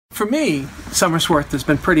for me, Somersworth has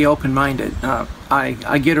been pretty open-minded.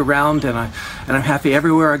 I get around and I'm happy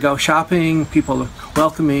everywhere I go shopping. People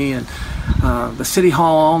welcome me, and the city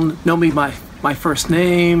hall know me by my first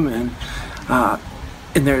name, and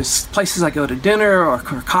there's places I go to dinner or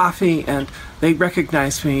coffee, and they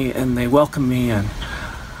recognize me and they welcome me, and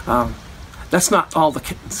that's not all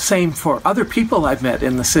the same for other people I've met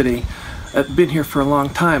in the city. I've been here for a long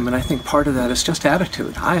time, and I think part of that is just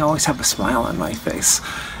attitude. I always have a smile on my face,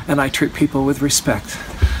 and I treat people with respect.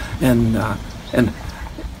 And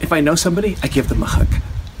if I know somebody, I give them a hug.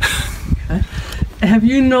 Okay. Have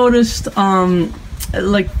you noticed,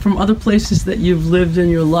 like from other places that you've lived in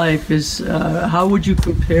your life, how would you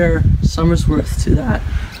compare Somersworth to that?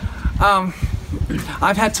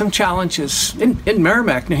 I've had some challenges in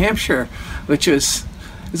Merrimack, New Hampshire, which is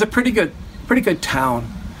a pretty good town.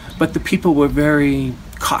 But the people were very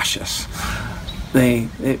cautious. They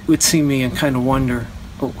would see me and kind of wonder,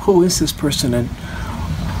 oh, who is this person, and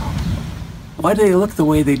why do they look the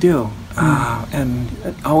way they do? And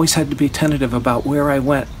I always had to be tentative about where I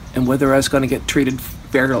went and whether I was going to get treated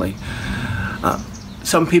fairly.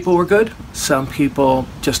 Some people were good. Some people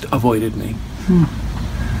just avoided me.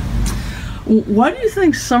 Why do you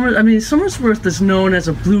think Somersworth is known as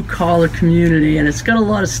a blue-collar community, and it's got a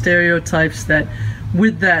lot of stereotypes that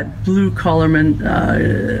with that blue-collar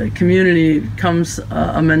community comes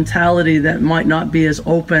a mentality that might not be as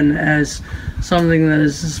open as something that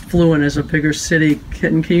is as fluent as a bigger city.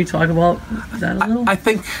 Can you talk about that a little? I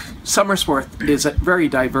think Somersworth is a very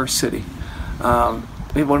diverse city. We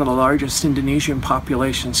have one of the largest Indonesian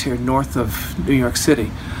populations here north of New York City.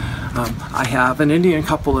 I have an Indian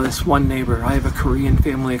couple as one neighbor. I have a Korean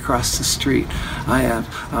family across the street. I have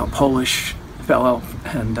a Polish fellow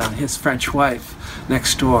and his French wife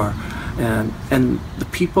next door, and the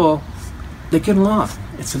people, they get along.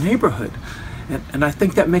 It's a neighborhood, and I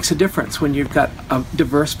think that makes a difference when you've got a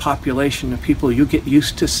diverse population of people. You get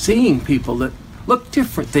used to seeing people that look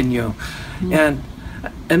different than you, and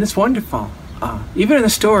it's wonderful. Even in the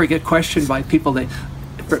store, you get questioned by people. It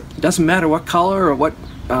doesn't matter what color or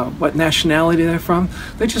what nationality they're from.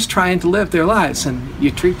 They're just trying to live their lives, and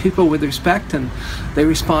you treat people with respect, and they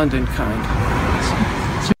respond in kind.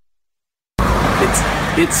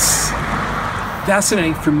 It's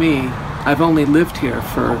fascinating for me. I've only lived here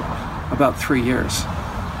for about 3 years,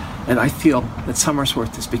 and I feel that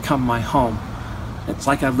Somersworth has become my home. It's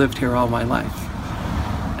like I've lived here all my life,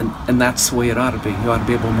 and that's the way it ought to be. You ought to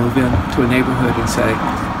be able to move into a neighborhood and say,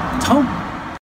 it's home.